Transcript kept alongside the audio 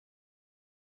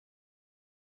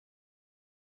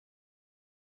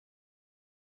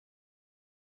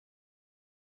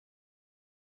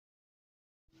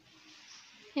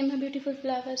Hey my beautiful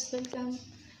flowers, welcome.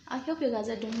 I hope you guys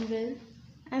are doing well.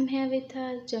 I'm here with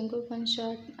a Jungkook one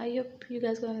shot. I hope you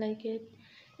guys gonna like it.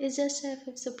 It's just a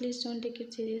FF, so please don't take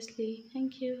it seriously.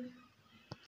 Thank you.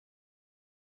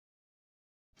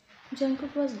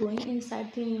 Jungkook was going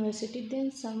inside the university,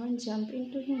 then someone jumped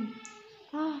into him.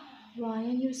 Ah,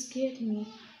 Ryan, you scared me.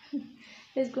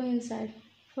 Let's go inside.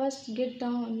 First, get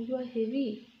down. You are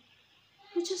heavy.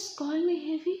 You just call me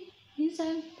heavy? Means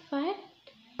I'm fat?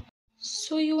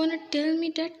 So you wanna tell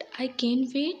me that I gain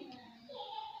weight?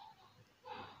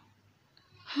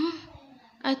 Huh?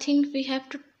 I think we have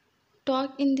to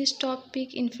talk in this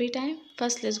topic in free time.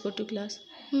 First, let's go to class.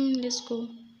 Let's go.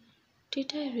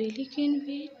 Did I really gain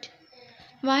weight?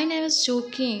 Wine, I was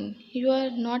joking. You are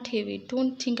not heavy.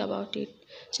 Don't think about it.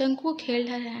 Jungkook held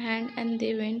her hand and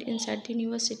they went inside the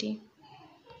university.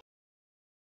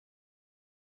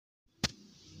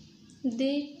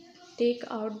 They take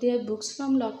out their books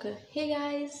from locker. Hey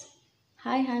guys.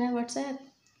 Hi Hannah, what's up?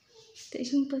 They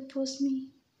didn't propose me.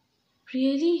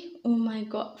 Really? Oh my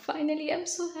god, finally I'm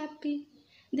so happy.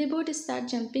 They both start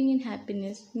jumping in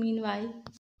happiness. Meanwhile,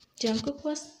 Jungkook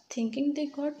was thinking they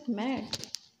got mad.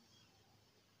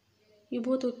 You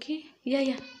both okay?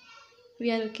 Yeah,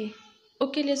 we are okay.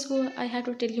 Okay, let's go. I have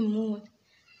to tell you more.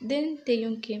 Then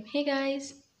Taeyong came. Hey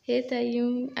guys. Hey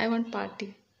Taeyong, I want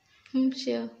party.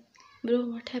 Sure.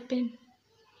 Bro, what happened?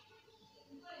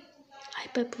 I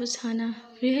proposed Hana.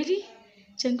 Really?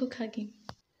 Jungkook hugging.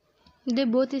 They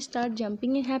both start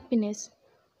jumping in happiness.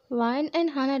 Wine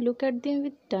and Hana look at them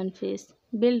with turned face.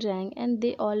 Bell rang and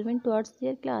they all went towards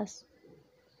their class.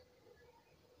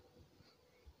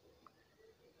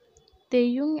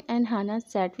 Taeyong and Hana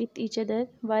sat with each other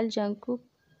while Jungkook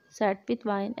sat with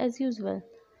Wine as usual.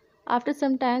 After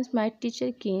some time, my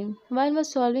teacher came. Wine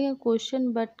was solving a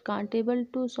question but can't able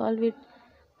to solve it.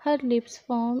 Her lips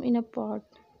form in a pot.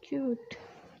 Cute.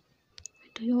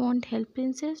 Do you want help,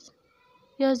 princess?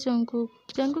 Yes, Jungkook.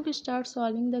 Jungkook starts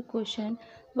solving the question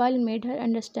while made her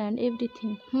understand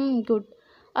everything. Good.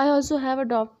 I also have a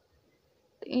doubt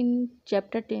in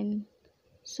chapter 10.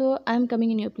 So I'm coming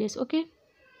in your place, okay?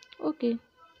 Okay.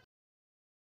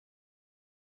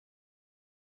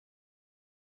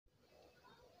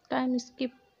 Time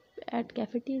skip at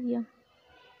cafeteria.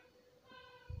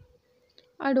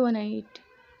 I don't wanna eat.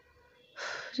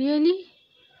 Really?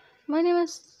 My name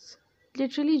is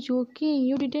literally joking.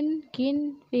 You didn't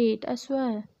gain weight, I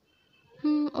swear.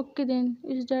 Okay then.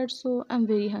 Is that so? I'm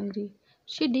very hungry.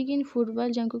 She dig in food while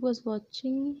Jungkook was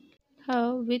watching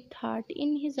her with heart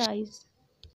in his eyes.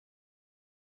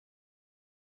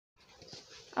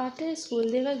 After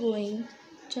school, they were going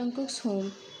Jungkook's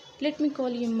home. Let me call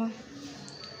Imma.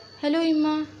 Hello,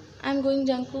 Imma. I'm going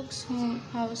Jungkook's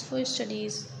house for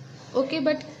studies. Okay,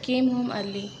 but came home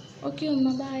early. Okay,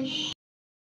 Imma. Bye.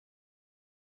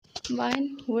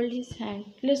 Wine hold his hand.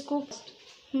 Let's go first.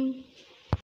 Hmm.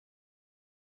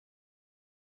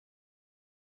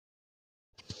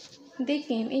 They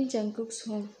came in Jungkook's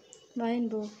home. Wine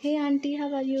bro. Hey, auntie.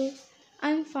 How are you?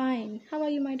 I'm fine. How are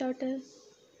you, my daughter?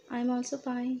 I'm also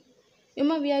fine.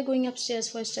 Imma, we are going upstairs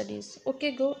for studies.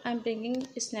 Okay, go. I'm bringing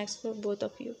snacks for both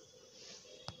of you.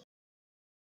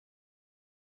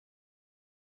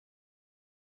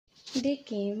 They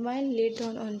came while laid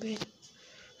down on bed.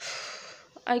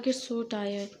 I get so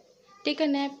tired. Take a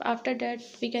nap. After that,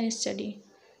 we can study.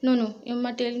 No.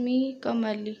 Imma tell me come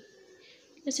early.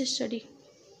 Let's study.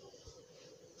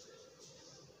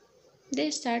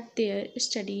 They start their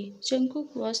study.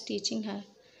 Jungkook was teaching her.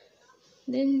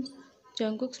 Then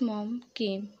Jungkook's mom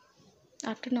came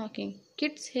after knocking.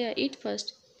 Kids here, eat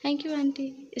first. Thank you,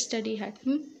 auntie. Study hard.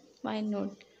 Why not?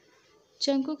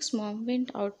 Jungkook's mom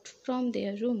went out from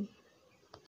their room.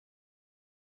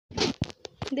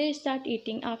 They start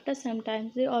eating. After some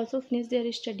time, they also finish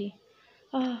their study.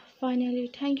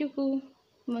 Finally. Thank you, Koo.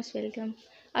 Most welcome.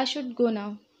 I should go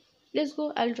now. Let's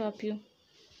go. I'll drop you.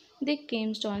 They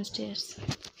came downstairs.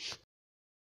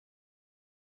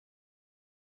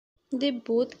 They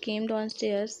both came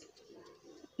downstairs.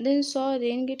 Then saw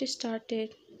rain get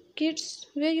started. Kids,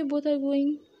 where you both are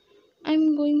going?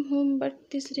 I'm going home, but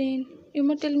this rain.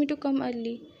 Yuma tell me to come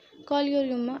early. Call your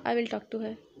Yuma. I will talk to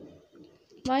her.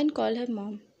 Wine call her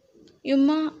mom.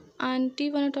 Yuma, auntie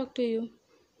wanna talk to you.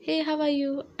 Hey, how are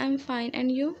you? I'm fine.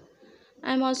 And you?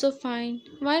 I'm also fine.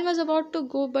 Wine was about to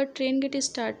go, but train get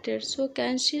started. So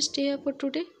can she stay here for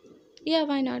today? Yeah,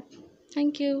 why not?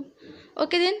 Thank you.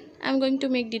 Okay then, I'm going to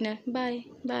make dinner. Bye.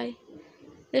 Bye.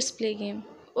 Let's play game.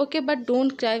 Okay, but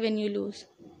don't cry when you lose.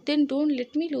 Then don't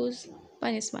let me lose.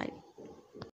 Wine smile.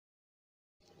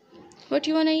 What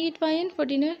you wanna eat, Wine, for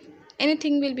dinner?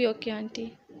 Anything will be okay,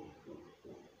 auntie.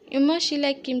 Yuma, she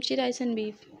like kimchi rice and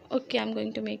beef. Okay, I'm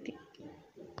going to make it.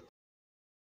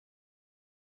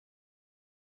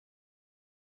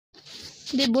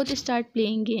 They both start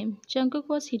playing game. Jungkook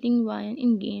was hitting Wine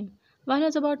in game. Wine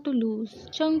was about to lose.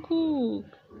 Jungkook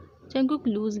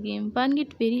lose game. Wine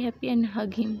get very happy and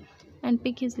hug him and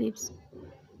pick his lips.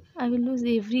 I will lose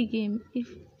every game if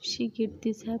she get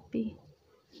this happy.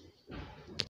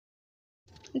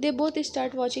 They both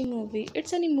start watching movie.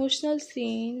 It's an emotional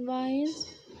scene. Wine's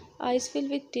eyes fill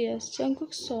with tears.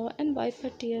 Jungkook saw and wiped her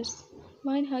tears.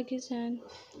 Wine hug his hand.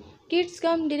 Kids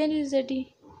come, dinner is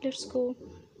ready. Let's go.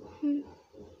 Hmm.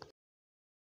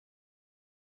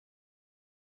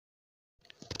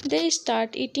 They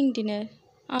start eating dinner.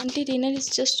 Auntie, dinner is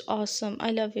just awesome. I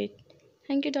love it.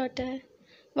 Thank you, daughter.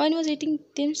 One was eating,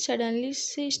 then suddenly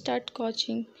she started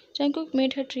coughing. Jungkook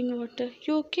made her drink water.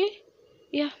 You okay?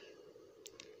 Yeah.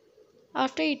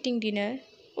 After eating dinner,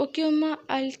 okay, Amma,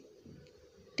 I'll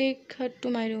take her to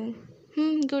my room.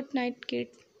 Good night,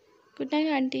 kids. Good night,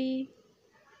 auntie.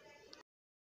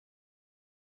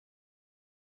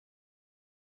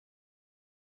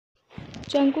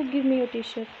 Jungkook, give me your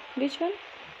t-shirt. Which one?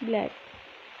 Black.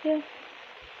 Yeah.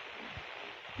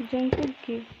 Jungkook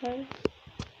give her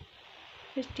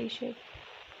his t-shirt.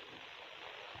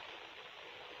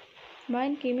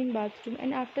 Mine came in bathroom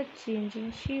and after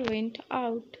changing, she went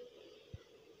out.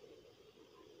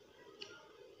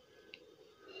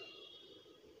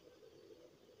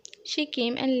 She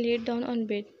came and laid down on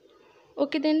bed.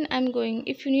 Okay, then I'm going.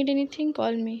 If you need anything,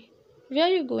 call me. Where are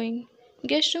you going?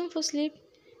 Guest room for sleep?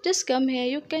 Just come here.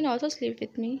 You can also sleep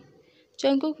with me.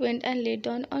 Jungkook went and laid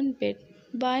down on bed.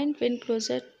 Bain went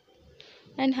closer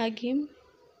and hugged him.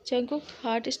 Jungkook's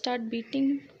heart started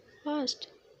beating fast.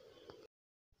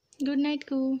 Good night,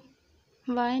 Koo.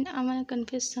 Bain, I'm gonna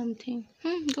confess something.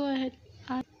 Go ahead.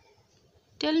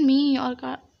 Tell me, or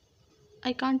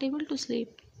I can't able to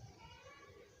sleep.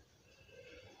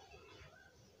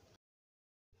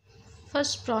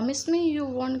 First, promise me you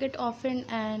won't get offended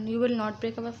and you will not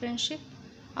break our friendship.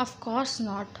 Of course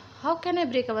not. How can I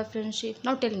break our friendship?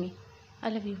 Now tell me. I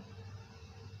love you.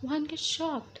 One gets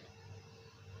shocked.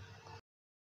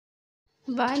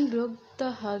 One broke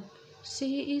the hug.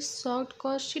 She is shocked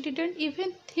cause she didn't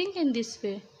even think in this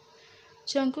way.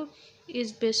 Jungkook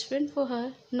is best friend for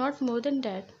her, not more than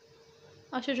that.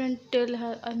 I shouldn't tell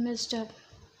her I messed up.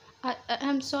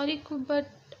 I'm sorry, Cook, but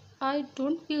I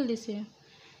don't feel the same.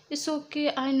 It's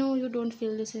okay, I know you don't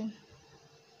feel the same.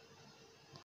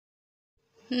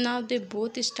 Now they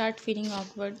both start feeling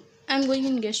awkward. I'm going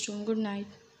in guest room. Good night.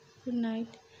 Good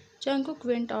night. Jungkook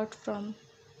went out from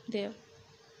there.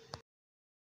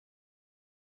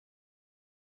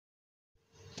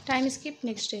 Time skip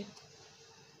next day.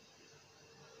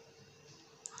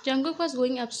 Jungkook was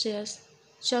going upstairs.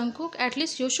 Jungkook, at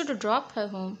least you should drop her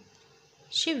home.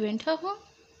 She went her home?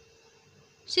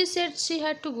 She said she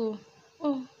had to go.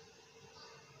 Oh,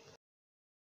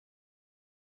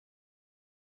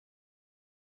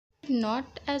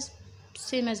 not as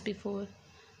same as before.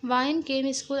 Vine came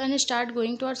to school and started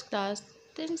going towards class.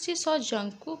 Then she saw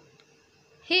Jungkook.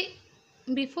 Hey,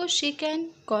 before she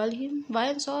can call him,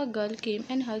 Vine saw a girl came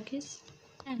and hugged his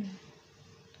hand.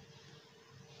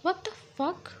 What the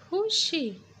fuck? Who is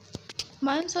she?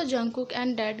 Vine saw Jungkook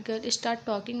and that girl start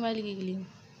talking while giggling.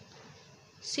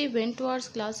 She went towards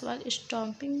class while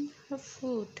stomping her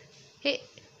foot. Hey,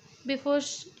 before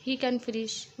he can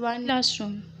finish, Vine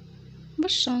classroom.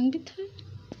 What's wrong with her?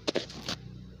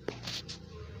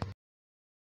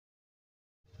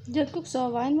 Jungkook saw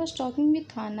Vine was talking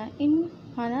with Hana in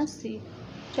Hana's seat.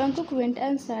 Jungkook went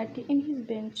and sat in his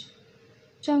bench.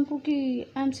 Jungkook,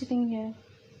 I'm sitting here.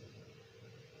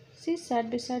 She sat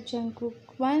beside Jungkook.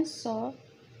 Vine saw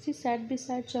she sat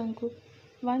beside Jungkook.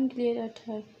 Vine glared at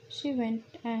her. She went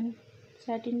and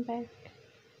sat in back.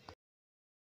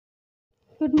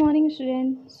 Good morning,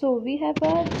 student. So we have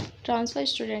a transfer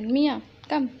student, Mia.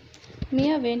 Come.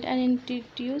 Mia went and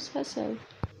introduced herself.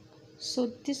 So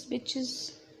this bitch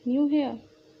is new here.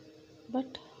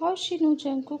 But how she know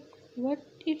Jungkook? What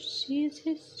if she is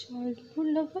his childhood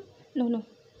lover? No.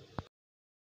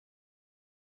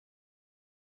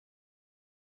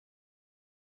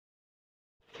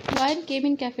 Vine came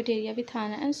in cafeteria with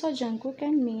Hana and saw Jungkook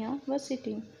and Mia were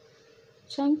sitting.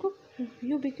 Jungkook,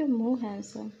 you become more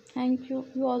handsome. Thank you.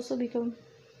 You also become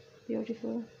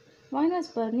beautiful. Vine was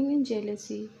burning in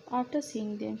jealousy after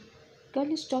seeing them.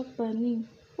 Girl, stop burning.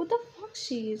 Who the fuck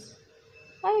she is?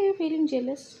 Why are you feeling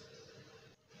jealous?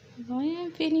 Why am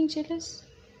I feeling jealous?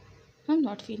 I'm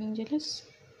not feeling jealous.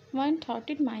 Vine thought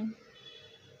it mine.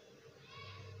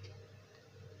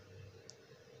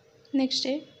 Next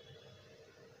day,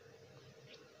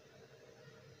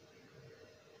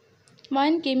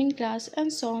 Vine came in class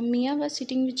and saw Mia was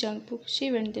sitting with Jungkook.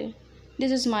 She went there.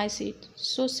 This is my seat,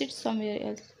 so sit somewhere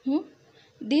else. Hmm?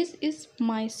 This is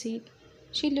my seat.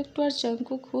 She looked towards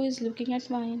Jungkook, who is looking at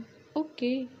Vine.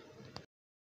 Okay.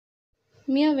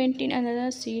 Mia went in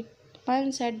another seat.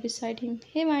 Vine sat beside him.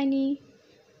 Hey, Viney.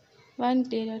 Vine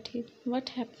glared at him. What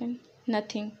happened?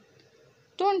 Nothing.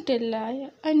 Don't tell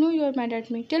lie. I know you are mad at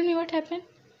me. Tell me what happened.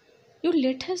 You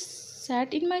let her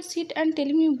sat in my seat and tell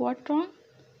me what wrong?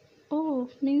 Oh,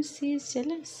 means she is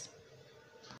jealous.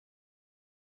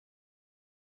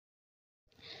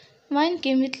 Vine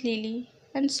came with Lily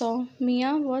and saw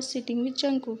Mia was sitting with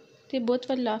Jungkook. They both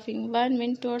were laughing. Vine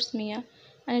went towards Mia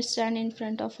and stand in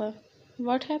front of her.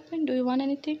 What happened? Do you want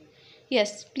anything?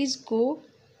 Yes, please go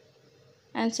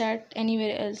and sat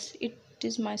anywhere else. It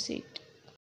is my seat.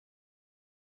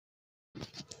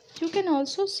 You can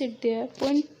also sit there,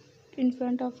 point in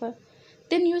front of her.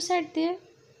 Then you sat there.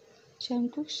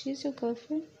 Jungkook, she's your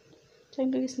girlfriend?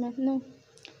 Jungkook smiled. No.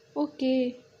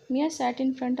 Okay. Mia sat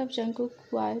in front of Jungkook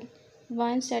while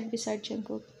Vine sat beside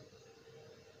Jungkook.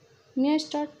 Mia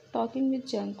started talking with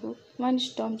Jungkook. Vine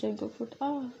stomped Jungkook's foot.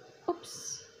 Ah,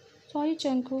 oops. Sorry,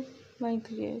 Jungkook. Vine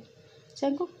cleared.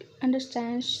 Jungkook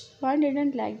understands. Vine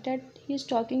didn't like that he's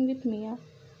talking with Mia.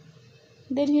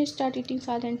 Then he started eating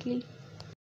silently.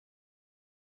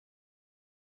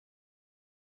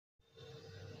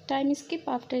 Time skip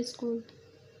after school.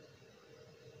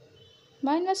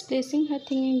 Vine was placing her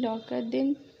thing in locker.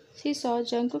 Then she saw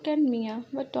Jungkook and Mia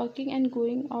were talking and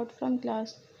going out from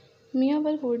class. Mia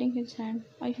was holding his hand.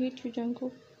 I hate you,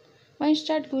 Jungkook. Vine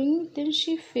started going. Then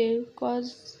she fell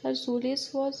cause her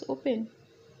shoelace was open.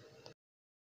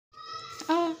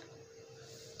 Ah!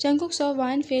 Jungkook saw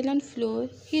Vine fall on floor.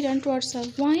 He ran towards her.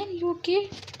 Vine, you okay?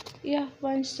 Yeah,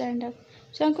 Vine stand up.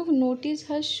 Jungkook noticed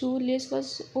her shoelace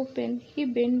was open. He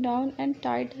bent down and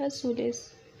tied her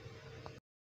shoelace.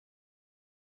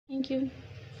 Thank you.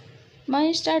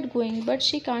 Vine started going, but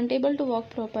she can't able to walk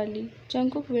properly.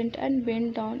 Jungkook went and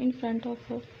bent down in front of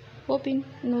her. Hop in.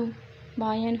 No.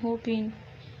 Vine, hop in.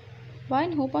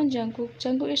 Vine hop on Jungkook.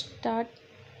 Jungkook start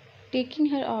taking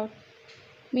her out.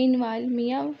 Meanwhile,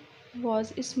 Mia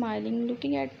was smiling,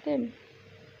 looking at them.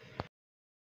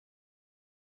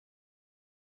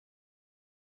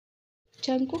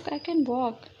 Jungkook, I can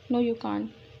walk. No, you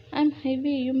can't. I'm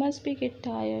heavy. You must be get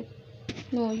tired.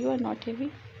 No, you are not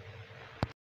heavy.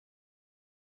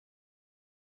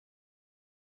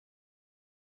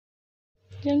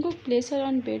 Jungkook placed her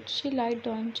on bed. She lied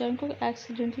down. Jungkook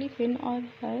accidentally fell on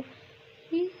her.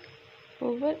 He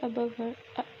hovered above her.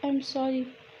 I'm sorry.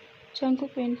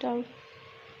 Jungkook went out.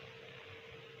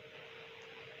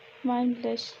 Vine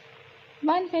blushed.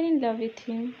 Vine fell in love with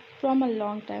him from a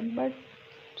long time, but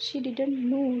she didn't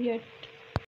know yet.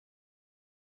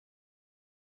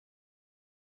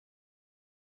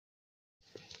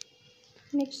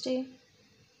 Next day,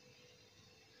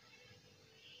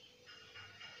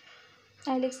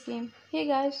 Alex came. Hey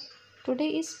guys, today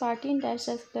is party in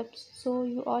Dasha's club, so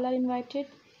you all are invited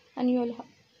and you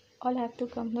all have to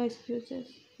come. No excuses.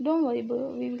 Don't worry,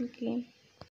 bro. We will came.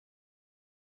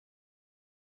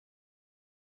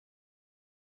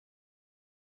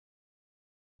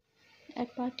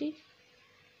 At party,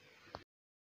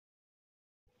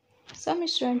 some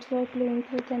students were playing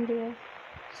truth and dare.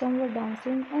 Some were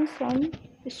dancing, and some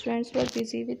students were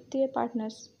busy with their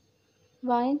partners.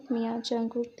 Vine, Mia,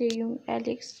 Jungkook, Taeyong,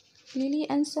 Alex, Lily,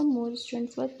 and some more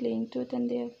students were playing truth and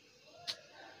dare.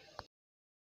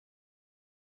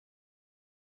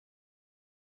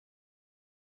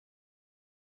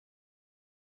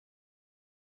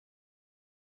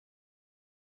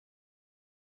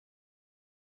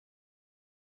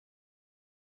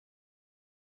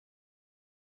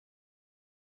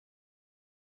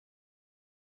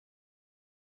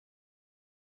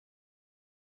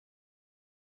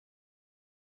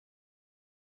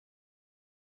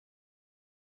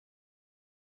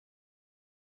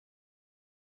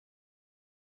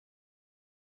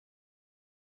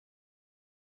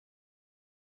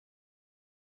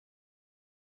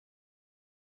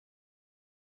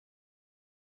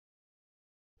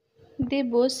 They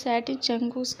both sat in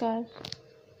Jungkook's car.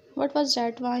 What was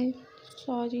that, Vine?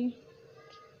 Sorry.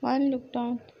 Vine looked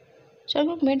down.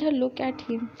 Jungkook made her look at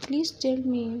him. Please tell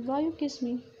me, why you kiss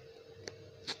me?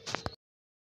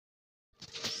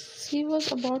 She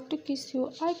was about to kiss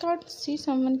you. I can't see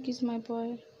someone kiss my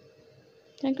boy.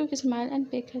 Jungkook smiled and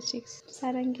pecked her cheeks.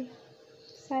 Sarangi.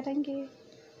 Sarangi.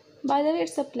 By the way,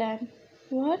 it's a plan.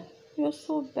 What? You're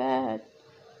so bad.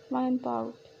 Vine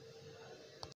pout.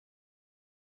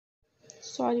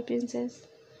 Sorry, princess.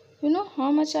 You know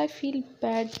how much I feel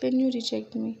bad when you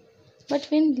reject me. But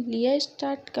when Leah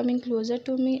started coming closer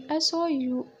to me, I saw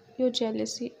your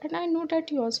jealousy, and I know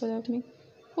that you also love me.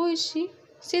 Who is she?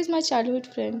 She is my childhood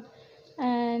friend,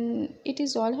 and it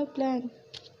is all her plan.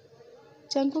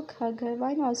 Jungkook hugged her.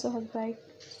 Vine also hugged back.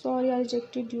 Sorry, I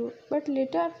rejected you, but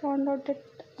later I found out that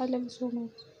I love you so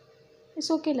much.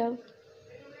 It's okay, love.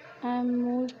 I'm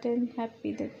more than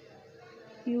happy that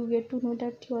you get to know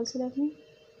that you also love me.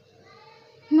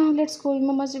 Now let's go.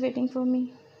 Mama's waiting for me.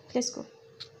 Let's go.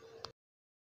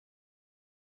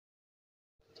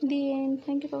 The end.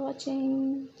 Thank you for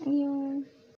watching. Annyeong.